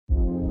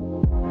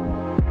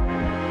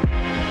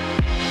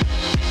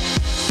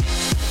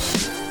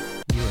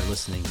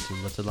listening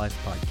to Lifted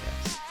Life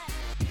Podcast.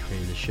 We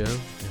created a show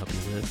to help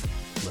you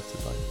live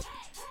Lifted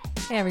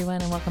Life. Hey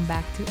everyone, and welcome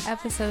back to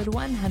episode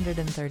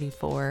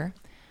 134.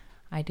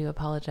 I do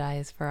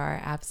apologize for our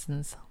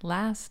absence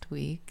last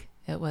week.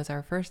 It was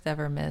our first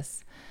ever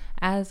miss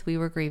as we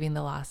were grieving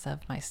the loss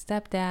of my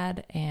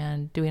stepdad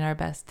and doing our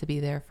best to be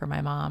there for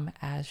my mom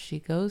as she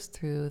goes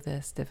through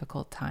this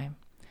difficult time.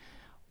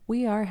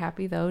 We are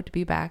happy though to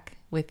be back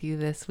with you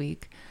this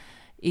week,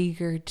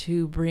 eager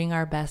to bring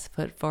our best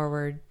foot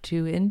forward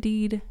to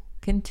indeed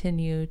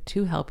continue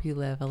to help you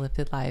live a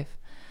lifted life.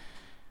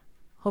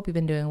 Hope you've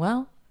been doing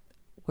well.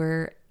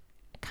 We're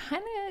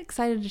kind of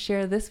excited to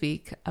share this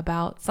week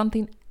about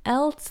something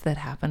else that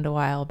happened a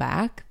while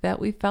back that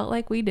we felt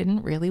like we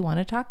didn't really want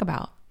to talk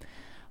about.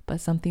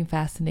 But something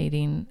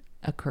fascinating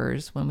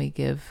occurs when we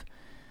give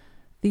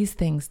these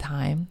things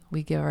time.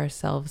 We give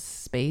ourselves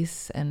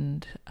space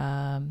and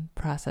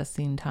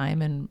processing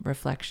time and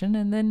reflection,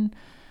 and then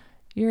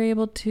you're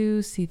able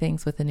to see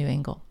things with a new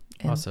angle.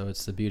 And also,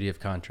 it's the beauty of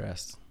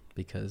contrast,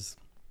 because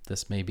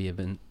this may have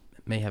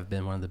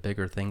been one of the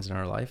bigger things in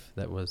our life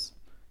that was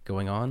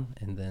going on,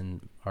 and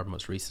then our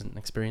most recent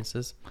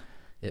experiences,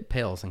 it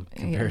pales in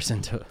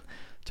comparison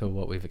to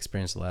what we've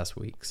experienced last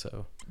week.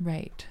 So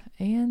right.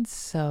 And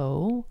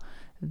so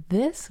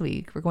this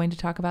week we're going to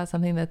talk about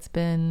something that's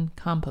been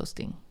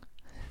composting,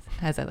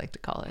 as I like to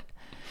call it.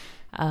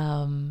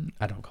 I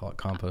don't call it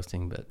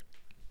composting, but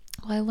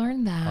I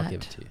learned that I'll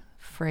give it to you.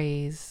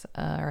 Phrase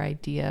or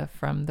idea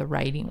from the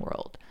writing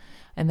world,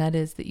 and that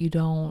is that you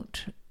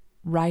don't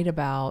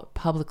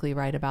publicly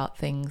write about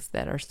things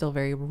that are still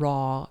very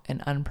raw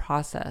and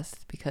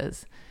unprocessed,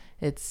 because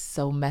it's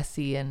so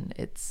messy, and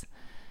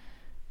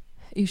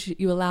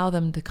you allow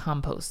them to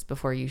compost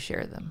before you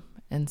share them.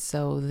 And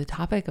so the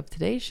topic of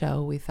today's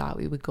show, we thought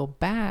we would go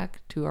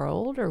back to our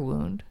older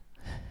wound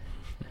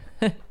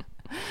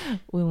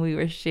when we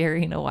were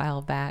sharing a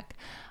while back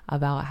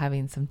about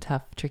having some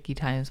tough, tricky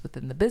times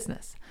within the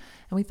business.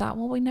 And we thought,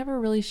 well, we never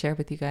really shared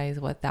with you guys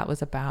what that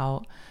was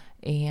about.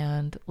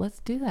 And let's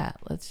do that.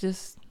 Let's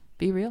just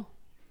be real.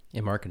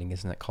 In marketing,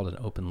 isn't that called an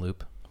open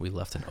loop? We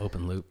left an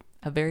open loop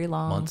A very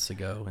long months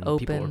ago, and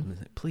open. people were,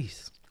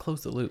 please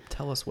close the loop.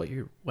 Tell us what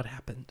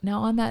happened. Now,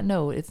 on that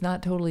note, it's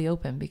not totally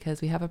open,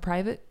 because we have a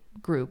private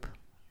group,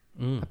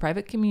 a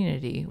private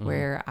community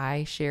where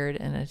I shared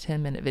in a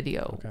 10-minute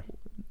video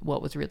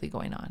what was really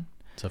going on.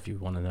 So if you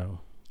want to know,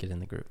 get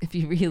in the group. If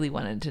you really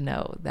wanted to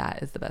know,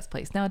 that is the best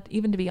place. Now,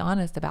 even to be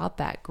honest about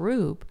that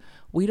group,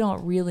 we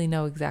don't really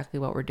know exactly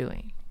what we're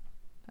doing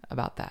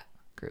about that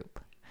group,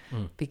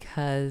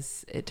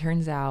 because it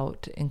turns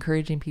out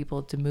encouraging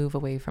people to move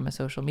away from a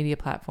social media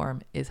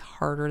platform is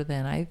harder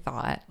than I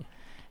thought.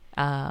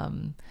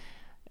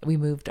 We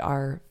moved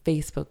our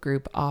Facebook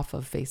group off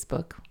of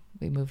Facebook.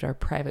 We moved our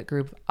private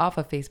group off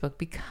of Facebook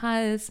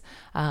because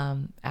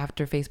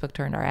after Facebook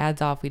turned our ads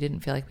off, we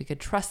didn't feel like we could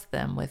trust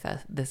them with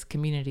this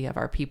community of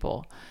our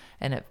people.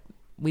 And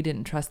we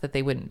didn't trust that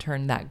they wouldn't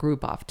turn that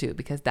group off too,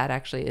 because that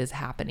actually is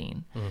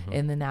happening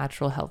in the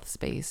natural health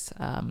space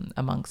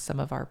amongst some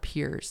of our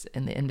peers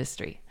in the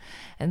industry.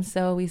 And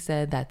so we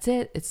said, that's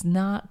it. It's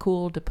not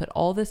cool to put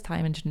all this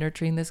time into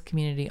nurturing this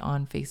community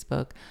on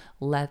Facebook.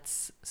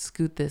 Let's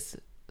scoot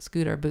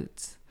our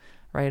boots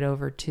right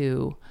over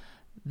to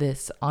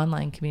this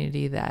online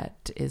community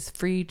that is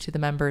free to the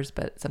members,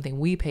 but something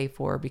we pay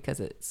for because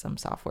it's some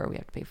software we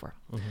have to pay for.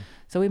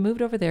 So we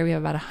moved over there. We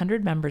have about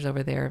 100 members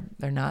over there.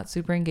 They're not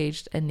super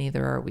engaged, and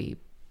neither are we,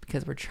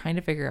 because we're trying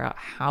to figure out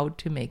how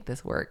to make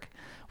this work.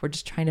 We're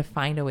just trying to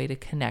find a way to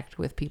connect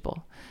with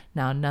people.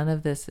 Now, none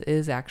of this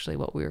is actually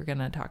what we were going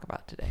to talk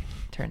about today,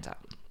 turns out.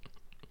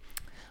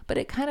 But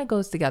it kind of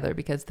goes together,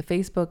 because the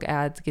Facebook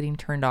ads getting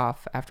turned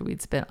off after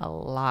we'd spent a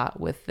lot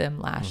with them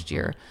last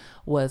year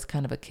was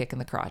kind of a kick in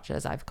the crotch,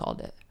 as I've called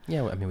it.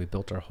 Yeah, I mean, we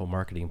built our whole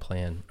marketing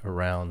plan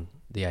around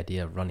the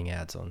idea of running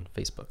ads on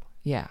Facebook.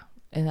 Yeah,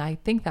 and I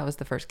think that was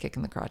the first kick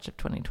in the crotch of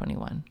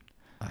 2021.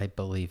 I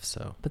believe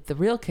so. But the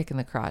real kick in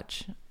the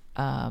crotch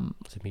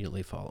was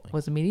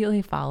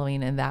immediately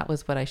following. And that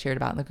was what I shared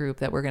about in the group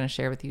that we're going to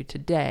share with you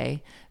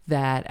today,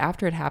 that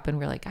after it happened,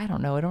 we're like, I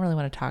don't know, I don't really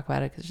want to talk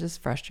about it because it's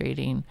just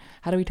frustrating.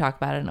 How do we talk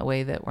about it in a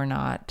way that we're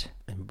not...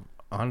 And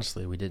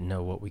honestly, we didn't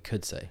know what we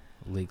could say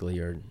legally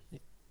or...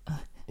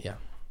 Yeah.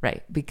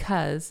 Right,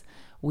 because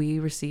we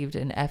received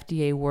an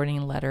FDA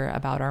warning letter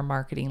about our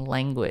marketing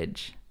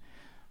language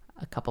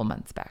a couple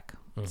months back,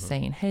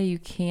 saying, hey, you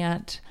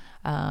can't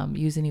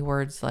use any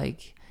words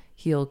like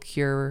heal,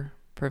 cure,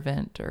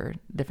 prevent, or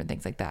different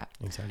things like that.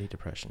 Anxiety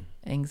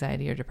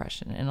or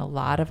depression. And a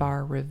lot of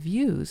our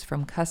reviews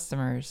from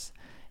customers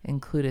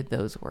included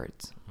those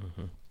words.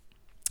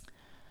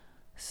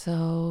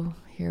 So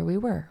here we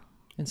were.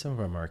 And some of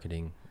our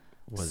marketing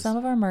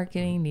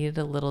needed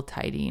a little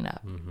tidying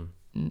up.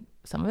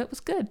 Some of it was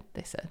good,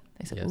 they said.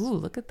 Yes. Ooh,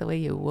 look at the way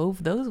you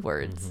wove those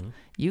words.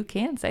 You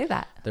can say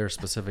that. There are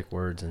specific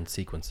words and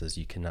sequences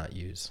you cannot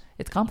use.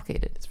 It's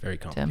complicated. It's very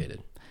complicated.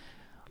 Tim.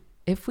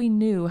 If we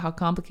knew how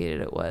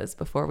complicated it was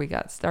before we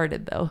got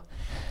started, though,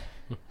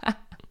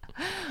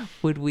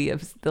 would we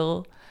have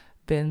still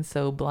been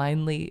so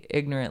blindly,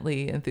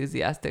 ignorantly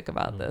enthusiastic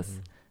about this?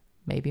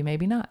 Maybe,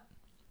 maybe not.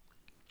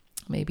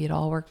 Maybe it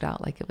all worked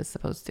out like it was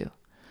supposed to.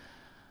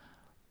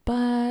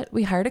 But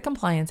we hired a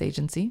compliance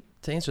agency.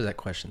 To answer that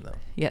question, though.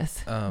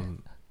 Yes.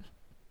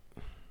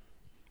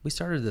 We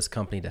started this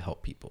company to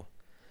help people.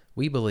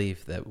 We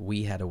believe that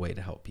we had a way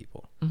to help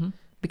people.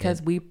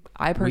 Because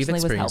I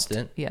personally was helped.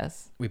 It.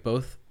 Yes. We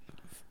both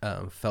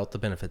felt the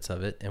benefits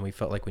of it, and we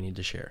felt like we needed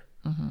to share.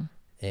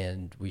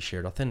 And we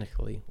shared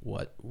authentically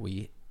what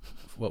we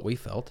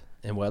felt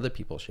and what other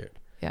people shared.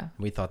 Yeah.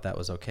 We thought that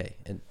was okay.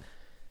 And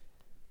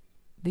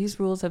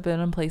these rules have been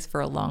in place for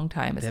a long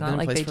time. It's not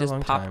like they just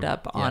popped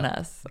up on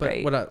us. But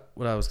right?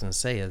 what I was going to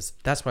say is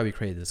that's why we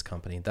created this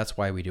company. That's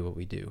why we do what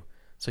we do.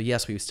 So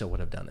yes, we still would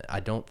have done it. I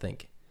don't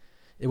think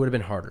it would have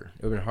been harder.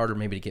 It would have been harder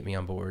maybe to get me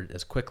on board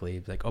as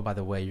quickly. Like, oh, by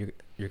the way,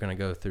 you're going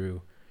to you're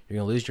going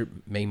to lose your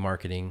main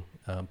marketing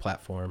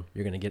platform.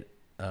 You're going to get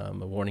a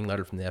warning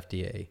letter from the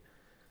FDA.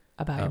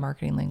 About your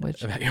marketing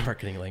language. About your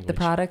marketing language. The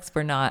products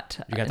were not.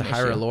 You got to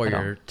hire a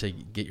lawyer to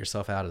get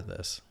yourself out of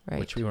this,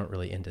 which we weren't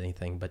really into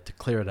anything, but to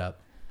clear it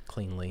up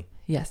cleanly.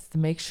 Yes, to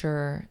make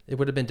sure. It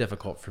would have been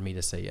difficult for me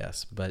to say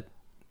yes, but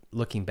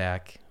looking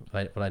back,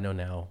 what I know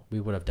now, we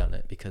would have done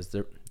it because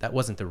that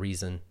wasn't the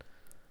reason.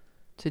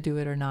 To do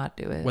it or not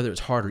do it. Whether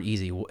it's hard or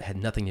easy had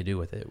nothing to do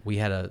with it. We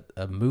had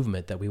a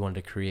movement that we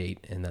wanted to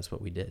create, and that's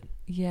what we did.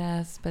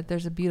 Yes, but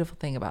there's a beautiful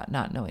thing about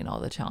not knowing all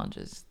the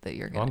challenges that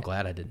you're going to... Well, I'm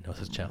glad I didn't know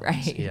those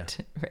challenges. Right, yeah.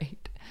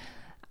 Right.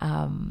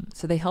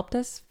 So they helped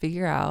us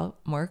figure out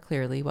more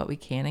clearly what we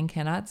can and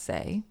cannot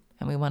say,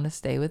 and we want to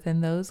stay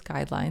within those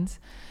guidelines.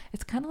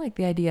 It's kind of like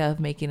the idea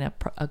of making a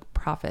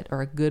profit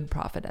or a good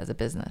profit as a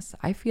business.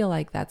 I feel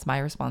like that's my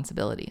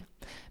responsibility.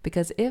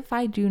 Because if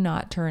I do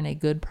not turn a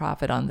good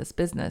profit on this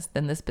business,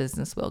 then this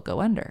business will go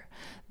under.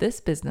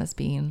 This business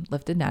being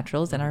Lifted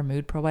Naturals and our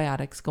mood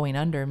probiotics going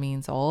under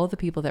means all the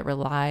people that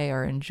rely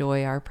or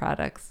enjoy our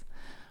products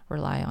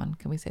rely on.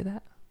 Can we say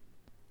that?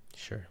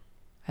 Sure.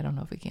 I don't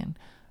know if we can.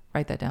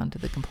 Write that down to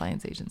the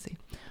compliance agency.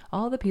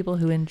 All the people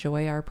who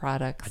enjoy our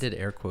products. I did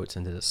air quotes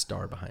and did a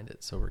star behind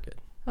it, so we're good.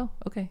 Oh,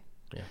 okay.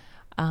 Yeah.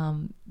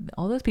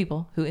 All those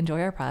people who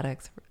enjoy our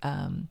products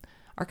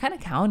are kind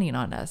of counting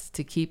on us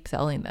to keep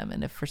selling them.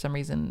 And if for some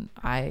reason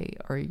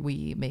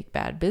we make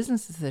bad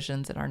business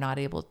decisions and are not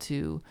able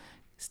to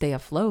stay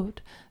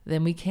afloat,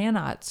 then we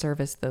cannot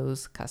service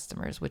those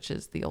customers, which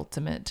is the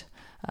ultimate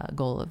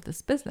goal of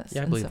this business.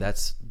 Yeah, I believe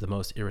that's the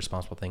most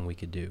irresponsible thing we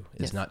could do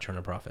is not turn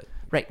a profit.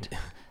 Right.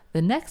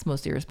 The next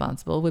most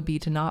irresponsible would be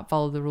to not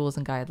follow the rules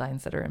and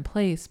guidelines that are in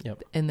place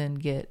and then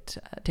get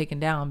taken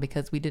down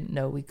because we didn't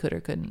know we could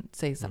or couldn't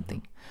say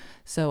something.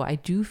 So I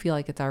do feel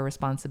like it's our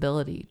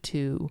responsibility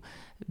to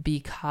be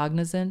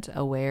cognizant,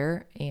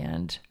 aware,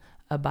 and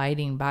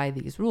abiding by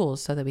these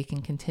rules so that we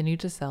can continue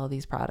to sell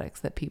these products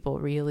that people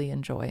really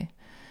enjoy.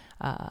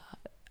 I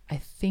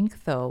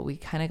think, though, we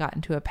kind of got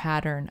into a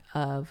pattern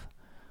of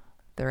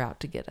they're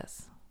out to get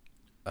us.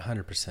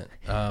 100%.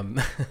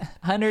 110%.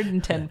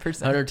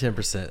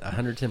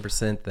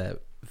 110% that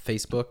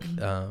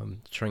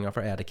Facebook, turning off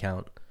our ad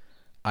account,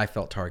 I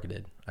felt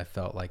targeted. I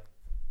felt like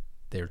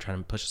they were trying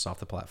to push us off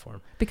the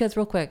platform. Because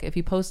real quick, if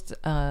you post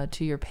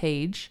to your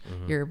page,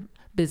 your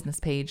business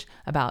page,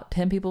 about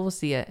 10 people will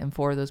see it, and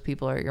 4 of those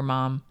people are your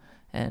mom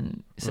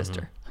and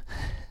sister.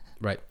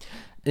 Right.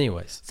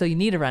 Anyways. So you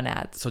need to run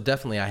ads. So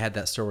definitely I had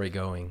that story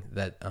going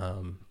that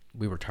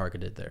we were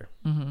targeted there.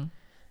 And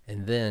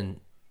then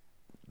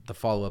the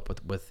follow-up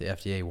with the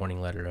FDA warning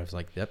letter, I was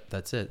like, yep,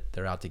 that's it.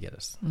 They're out to get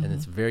us. And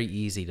it's very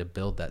easy to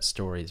build that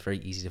story. It's very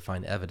easy to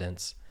find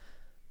evidence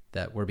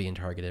that we're being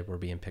targeted, we're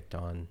being picked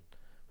on,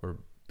 we're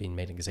being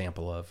made an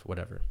example of,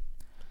 whatever.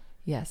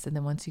 Yes, and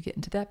then once you get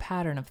into that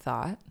pattern of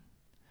thought,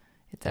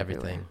 it's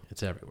everything. Everywhere.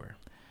 It's everywhere.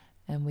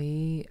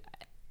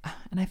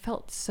 And I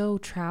felt so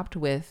trapped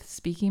with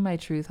speaking my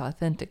truth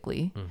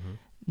authentically,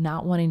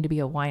 not wanting to be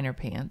a whiner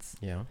pants.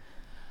 Yeah.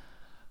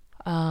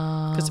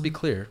 Because to be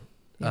clear,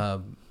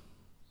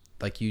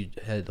 like you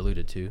had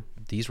alluded to,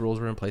 these rules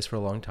were in place for a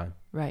long time.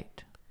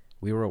 Right.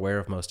 We were aware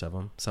of most of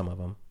them. Some of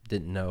them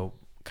didn't know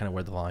kind of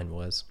where the line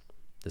was.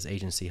 This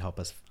agency helped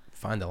us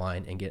find the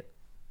line and get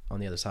on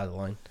the other side of the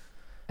line.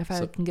 If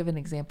I can give an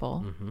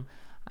example,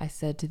 I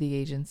said to the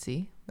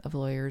agency of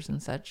lawyers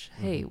and such,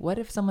 hey, what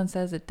if someone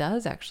says it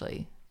does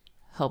actually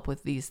help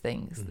with these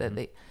things that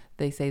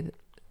they say, that,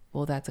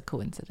 well, that's a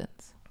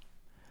coincidence.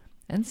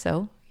 And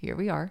so here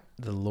we are.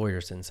 The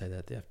lawyers didn't say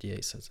that. The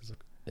FDA says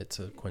it's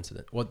a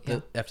coincidence. Well,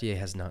 the FDA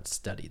has not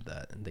studied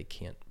that, and they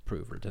can't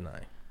prove or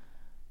deny.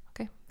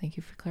 Okay, thank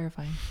you for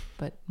clarifying.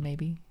 But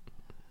maybe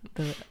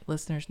the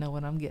listeners know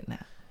what I'm getting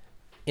at.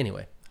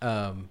 Anyway,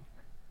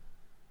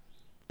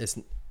 it's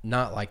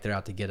not like they're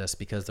out to get us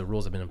because the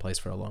rules have been in place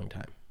for a long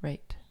time.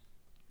 Right.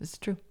 This is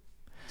true.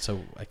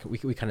 So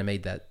we kind of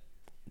made that,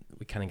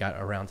 we kind of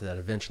got around to that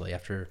eventually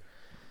after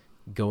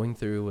going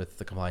through with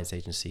the compliance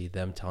agency,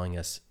 them telling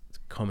us,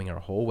 combing our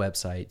whole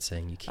website,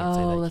 saying you can't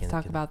say that. Let's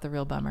talk about the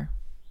real bummer.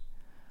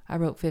 I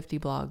wrote 50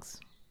 blogs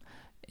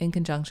in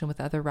conjunction with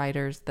other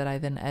writers that I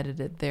then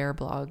edited their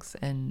blogs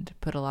and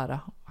put a lot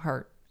of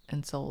heart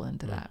and soul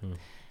into that.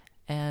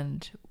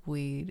 And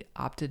we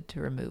opted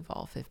to remove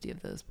all 50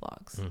 of those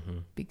blogs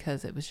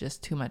because it was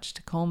just too much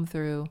to comb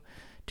through,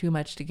 too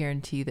much to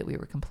guarantee that we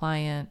were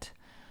compliant,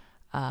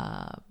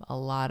 a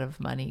lot of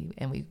money,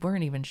 and we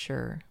weren't even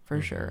sure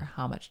for sure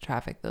how much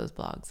traffic those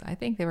blogs. I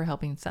think they were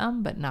helping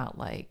some, but not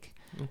like...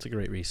 It's a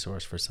great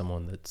resource for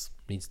someone that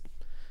needs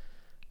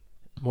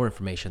more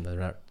information, that they're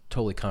not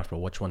totally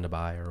comfortable which one to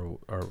buy or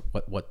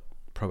what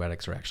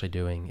probiotics are actually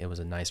doing. It was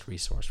a nice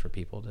resource for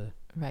people to...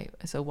 Right.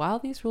 So while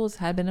these rules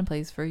had been in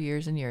place for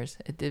years and years,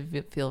 it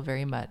did feel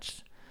very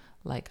much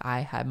like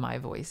I had my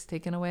voice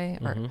taken away,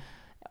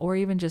 or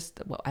even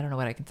just, well, I don't know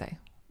what I can say.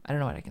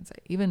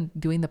 Even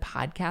doing the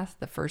podcast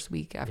the first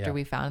week after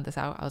we found this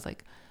out, I was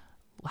like,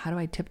 how do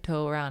I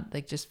tiptoe around,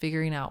 like just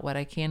figuring out what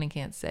I can and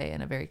can't say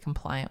in a very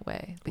compliant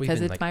way,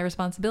 because it's my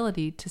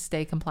responsibility to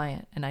stay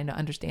compliant. And I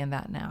understand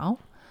that now.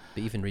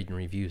 But even reading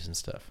reviews and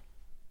stuff.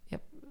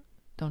 Yep.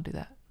 Don't do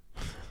that.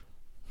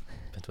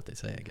 That's what they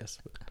say, I guess.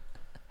 But.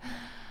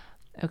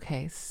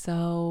 Okay,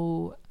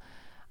 so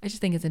I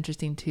just think it's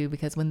interesting too,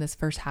 because when this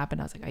first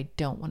happened, I was like, I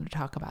don't want to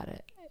talk about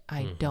it.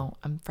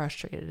 I'm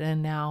frustrated.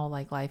 And now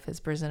like life has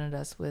presented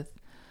us with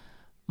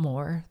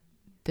more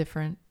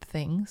different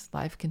things.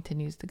 Life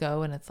continues to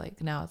go. And it's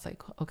like, now it's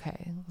like,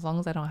 okay, as long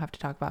as I don't have to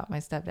talk about my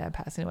stepdad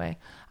passing away,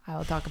 I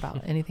will talk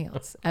about anything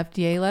else.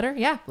 FDA letter.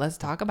 Yeah. Let's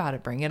talk about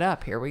it. Bring it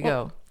up. Here we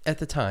go. At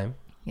the time,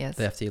 yes,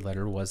 the FDA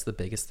letter was the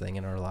biggest thing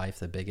in our life,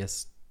 the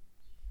biggest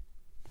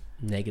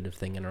negative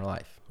thing in our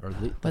life, or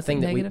the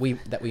thing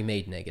that we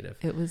made negative.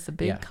 It was a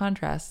big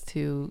contrast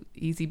to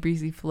easy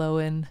breezy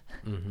flowing,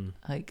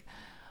 like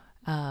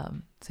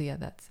so yeah,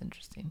 that's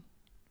interesting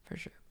for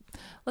sure.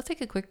 Let's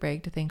take a quick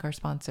break to thank our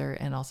sponsor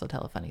and also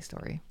tell a funny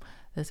story.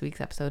 This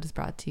week's episode is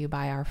brought to you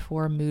by our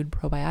 4 mood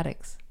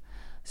probiotics.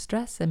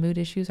 Stress and mood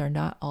issues are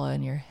not all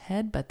in your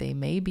head, but they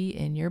may be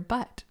in your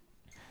butt.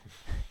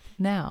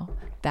 Now,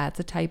 that's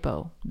a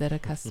typo that a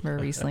customer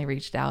recently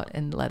reached out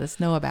and let us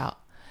know about.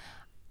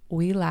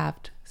 We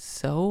laughed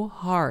so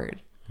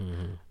hard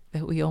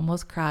that we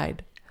almost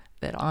cried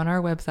that on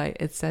our website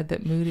it said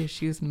that mood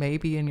issues may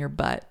be in your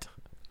butt.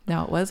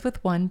 Now, it was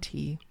with 1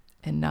 T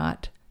and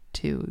not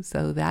 2,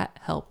 so that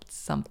helped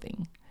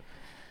something.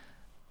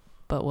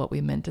 But what we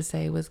meant to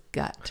say was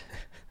gut.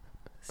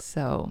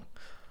 So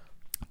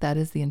that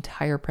is the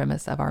entire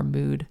premise of our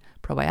mood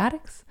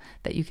probiotics,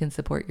 that you can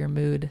support your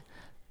mood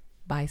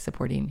by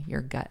supporting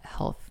your gut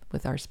health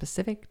with our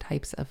specific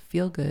types of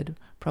feel-good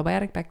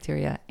probiotic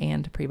bacteria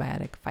and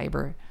prebiotic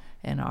fiber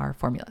in our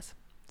formulas.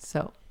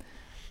 So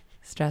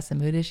stress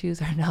and mood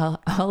issues are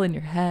not all in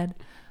your head,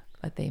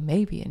 but they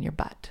may be in your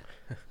butt.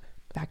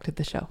 Back to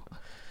the show.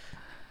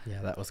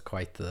 Yeah, that was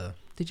quite the...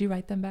 Did you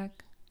write them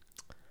back?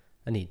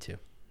 I need to.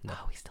 No.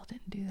 Oh, we still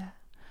didn't do that.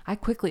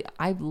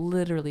 I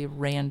literally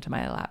ran to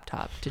my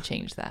laptop to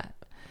change that.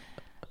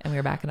 And we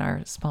were back in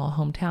our small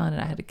hometown and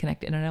I had to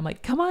connect the internet. I'm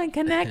like, come on,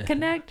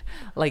 connect.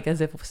 Like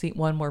as if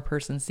one more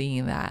person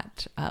seeing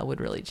that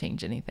would really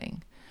change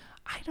anything.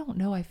 I don't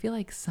know. I feel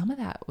like some of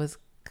that was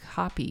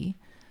copy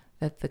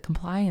that the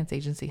compliance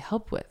agency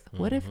helped with.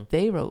 What if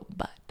they wrote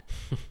butt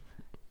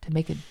to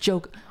make a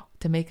joke,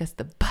 to make us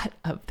the butt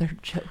of their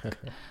joke?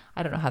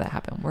 I don't know how that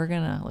happened. We're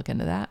going to look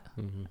into that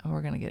and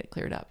we're going to get it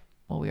cleared up.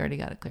 Well, we already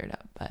got it cleared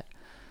up, but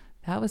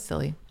that was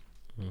silly.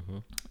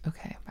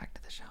 Okay, back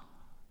to the show.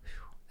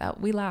 That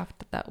we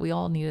laughed, that we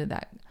all needed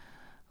that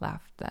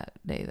laugh that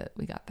day that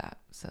we got that.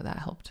 So that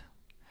helped.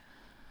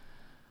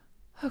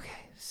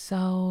 Okay,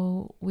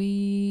 so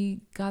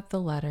we got the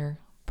letter.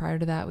 Prior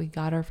to that, we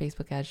got our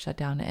Facebook ads shut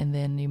down. And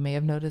then you may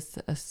have noticed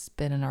a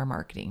spin in our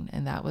marketing.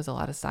 And that was a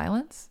lot of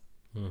silence.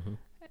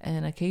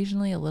 And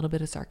occasionally a little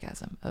bit of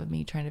sarcasm of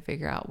me trying to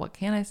figure out what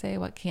can I say,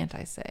 what can't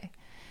I say.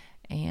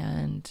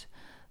 And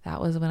that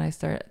was when I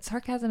started.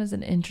 Sarcasm is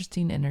an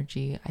interesting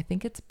energy. I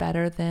think it's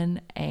better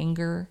than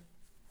anger.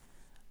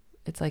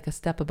 It's like a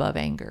step above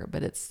anger,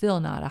 but it's still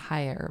not a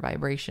higher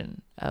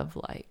vibration of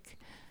like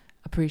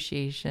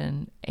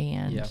appreciation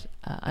and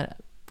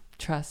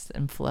trust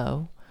and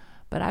flow.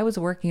 But I was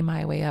working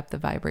my way up the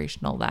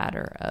vibrational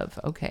ladder of,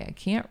 okay,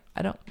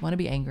 I don't want to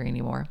be angry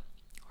anymore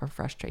or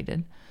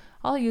frustrated.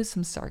 I'll use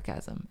some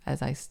sarcasm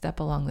as I step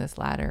along this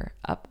ladder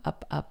up,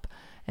 up, up,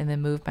 and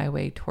then move my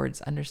way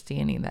towards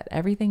understanding that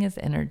everything is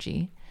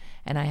energy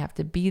and I have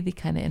to be the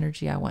kind of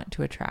energy I want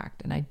to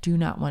attract. And I do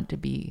not want to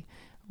be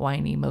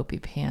whiny,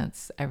 mopey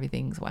pants,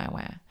 everything's wah.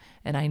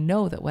 And I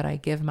know that what I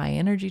give my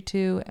energy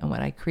to and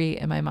what I create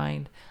in my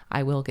mind,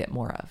 I will get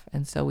more of.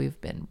 And so we've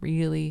been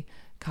really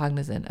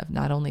cognizant of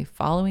not only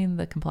following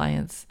the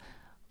compliance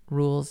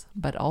rules,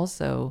 but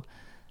also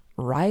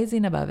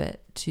rising above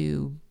it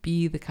to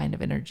be the kind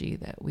of energy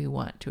that we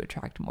want to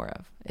attract more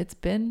of. It's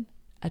been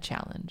a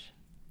challenge.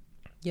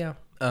 Yeah.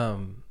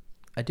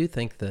 I do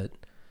think that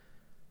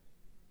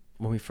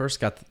when we first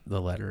got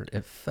the letter,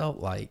 it felt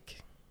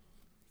like,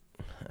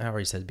 I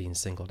already said being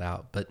singled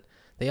out, but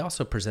they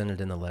also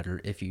presented in the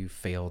letter, if you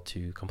fail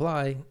to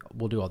comply,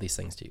 we'll do all these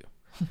things to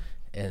you.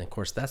 And of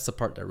course, that's the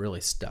part that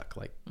really stuck,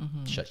 like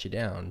shuts you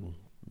down,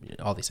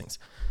 all these things.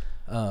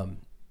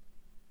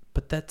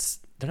 But they're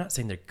not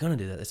saying they're going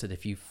to do that. They said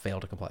if you fail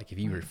to comply, like if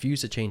you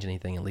refuse to change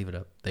anything and leave it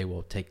up, they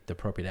will take the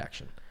appropriate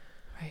action.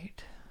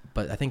 Right.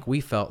 But I think we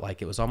felt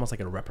like it was almost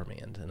like a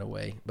reprimand in a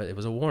way, but it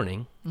was a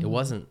warning. It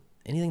wasn't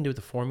anything to do with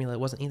the formula. It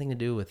wasn't anything to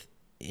do with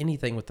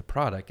anything with the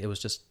product. It was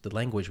just the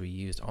language we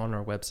used on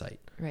our website.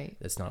 Right.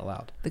 It's not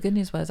allowed. The good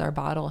news was our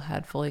bottle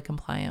had fully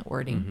compliant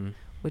wording,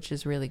 which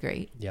is really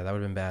great. Yeah, that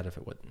would have been bad if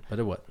it wouldn't, but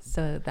it wasn't.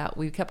 So that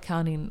we kept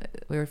counting,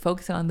 we were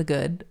focusing on the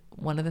good.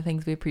 One of the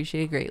things we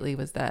appreciated greatly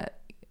was that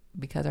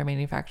because our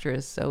manufacturer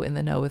is so in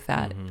the know with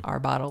that, our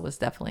bottle was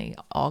definitely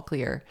all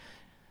clear,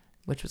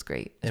 which was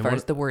great as far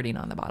as the wording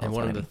on the bottle. And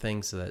one of the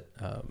things that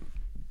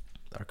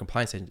our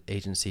compliance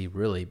agency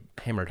really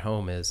hammered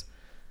home is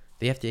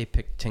the FDA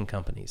picked 10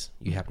 companies.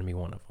 You happen to be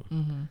one of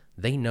them.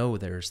 They know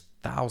there's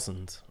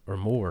thousands or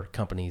more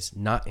companies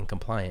not in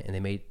compliant,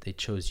 and they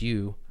chose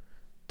you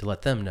to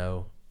let them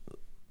know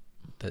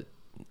that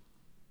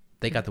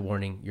they got the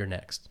warning. You're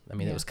next. I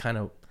mean, it was kind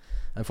of,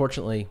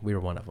 unfortunately, we were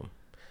one of them.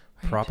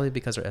 Right. Probably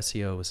because our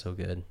SEO was so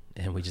good,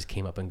 and we just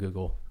came up in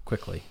Google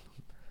quickly.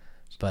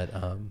 But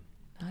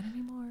not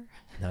anymore.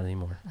 Not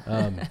anymore.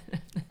 Don't be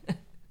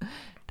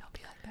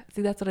like that.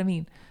 See, that's what I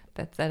mean.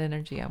 That's that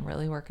energy I'm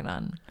really working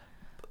on.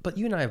 But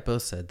you and I have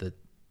both said that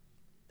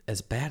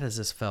as bad as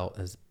this felt,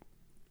 as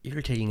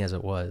irritating as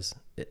it was,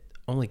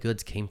 only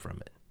goods came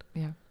from it.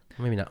 Yeah.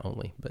 Maybe not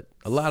only, but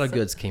a lot of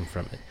goods came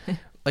from it.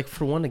 Like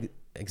for one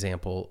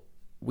example,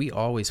 we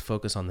always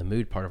focus on the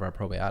mood part of our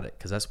probiotic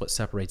because that's what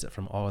separates it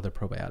from all other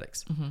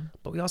probiotics.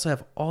 But we also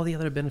have all the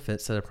other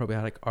benefits that a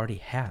probiotic already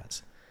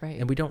has. Right.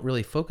 And we don't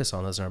really focus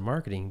on those in our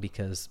marketing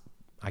because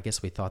I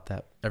guess we thought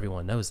that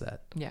everyone knows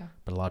that. Yeah.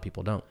 But a lot of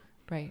people don't.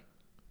 Right.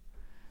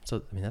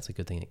 So, I mean, that's a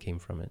good thing that came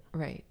from it.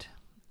 Right.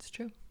 It's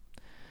true.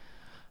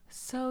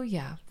 So,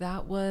 yeah,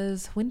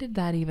 when did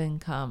that even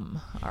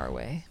come our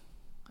way?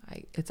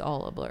 It's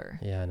all a blur.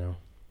 Yeah, I know.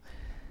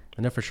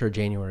 I know for sure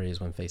January is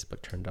when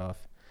Facebook turned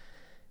off.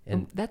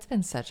 And that's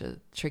been such a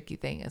tricky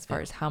thing as far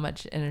as how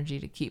much energy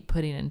to keep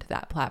putting into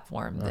that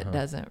platform that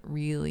doesn't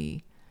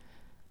really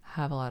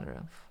have a lot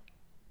of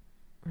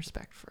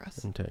respect for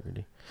us.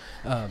 Integrity.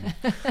 I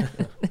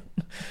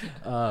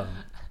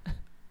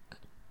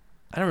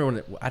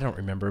don't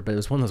remember, but it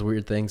was one of those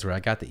weird things where I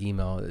got the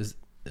email.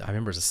 I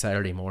remember it was a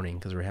Saturday morning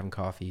because we were having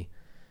coffee,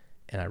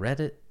 and I read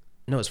it.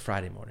 No, it was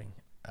Friday morning.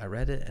 I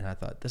read it, and I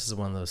thought, this is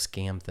one of those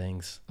scam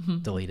things.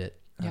 Delete it.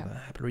 I thought,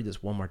 I have to read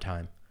this one more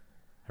time.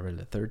 I read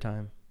it a third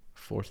time,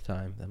 fourth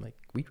time. Then I'm like,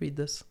 we read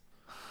this?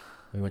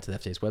 We went to the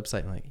FDA's website,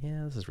 and I'm like,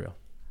 yeah, this is real.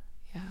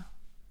 Yeah,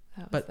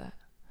 that.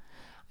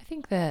 I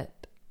think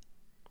that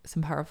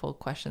some powerful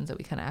questions that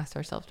we kind of asked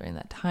ourselves during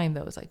that time,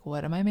 though, was like,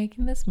 what am I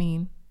making this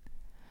mean?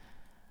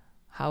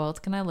 How else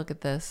can I look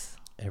at this?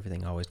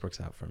 Everything always works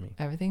out for me.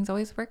 Everything's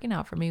always working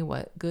out for me.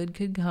 What good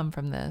could come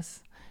from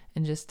this?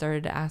 And just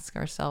started to ask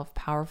ourselves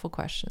powerful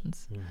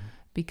questions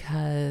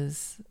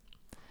because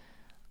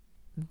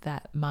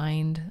that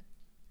mind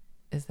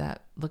is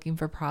that looking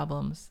for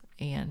problems.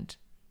 And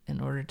in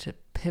order to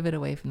pivot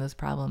away from those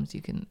problems,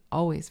 you can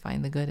always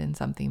find the good in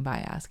something by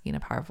asking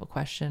a powerful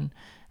question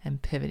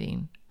and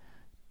pivoting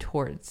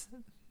towards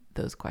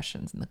those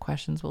questions, and the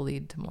questions will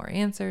lead to more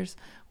answers,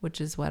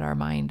 which is what our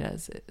mind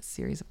does, a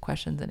series of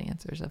questions and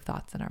answers of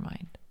thoughts in our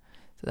mind.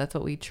 So that's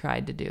what we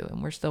tried to do,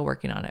 and we're still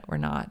working on it.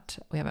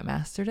 We haven't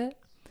mastered it,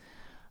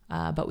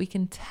 but we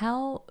can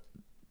tell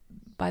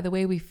by the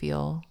way we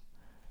feel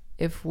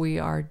if we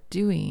are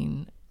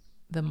doing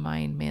the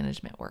mind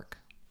management work.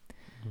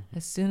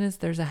 As soon as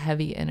there's a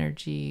heavy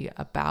energy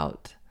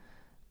about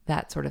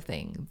that sort of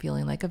thing,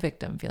 feeling like a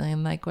victim,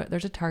 feeling like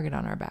there's a target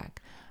on our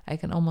back, I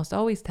can almost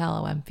always tell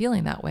how I'm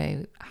feeling that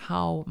way,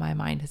 how my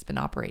mind has been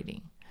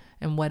operating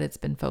and what it's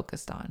been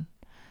focused on.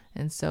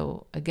 And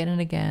so again and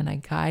again, I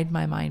guide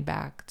my mind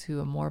back to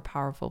a more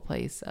powerful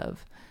place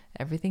of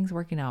everything's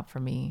working out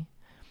for me.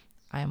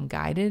 I am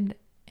guided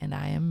and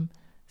I am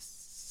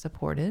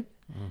supported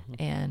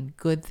and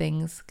good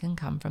things can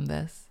come from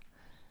this.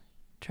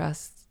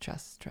 Trust,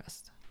 trust,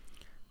 trust.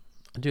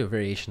 I do a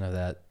variation of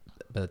that,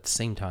 but at the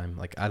same time,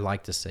 like I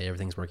like to say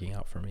everything's working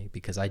out for me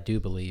because I do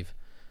believe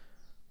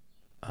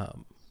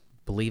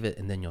it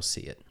and then you'll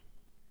see it.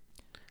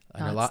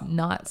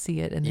 Not see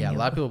it and then a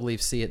lot of people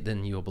believe see it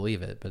then you'll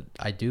believe it, but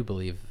I do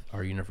believe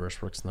our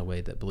universe works in the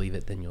way that believe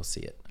it then you'll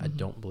see it. I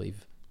don't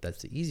believe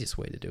that's the easiest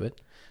way to do it,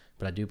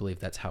 but I do believe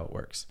that's how it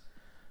works.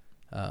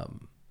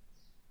 And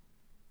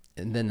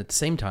then at the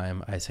same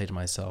time, I say to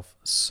myself,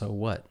 so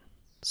what?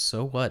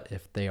 So what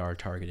if they are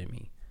targeting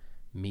me?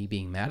 Me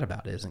being mad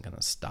about it isn't going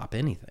to stop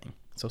anything.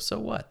 So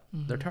what?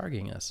 They're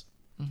targeting us.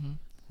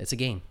 It's a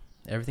game.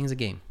 Everything's a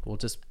game. We'll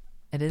just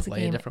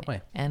play a different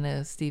way. And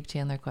a Steve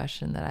Chandler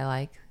question that I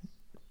like,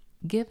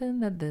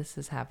 given that this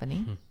is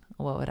happening,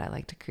 what would I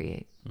like to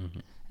create?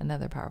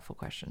 Another powerful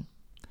question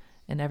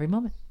in every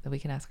moment that we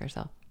can ask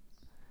ourselves.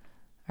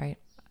 All right.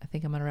 I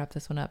think I'm going to wrap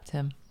this one up,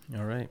 Tim.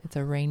 All right. It's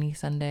a rainy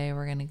Sunday.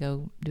 We're going to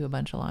go do a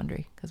bunch of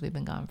laundry because we've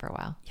been gone for a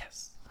while.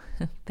 Yes.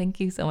 Thank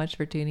you so much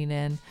for tuning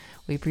in.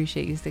 We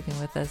appreciate you sticking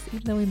with us,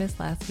 even though we missed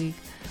last week.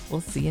 We'll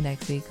see you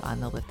next week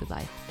on The Lifted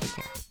Life. Take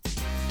care.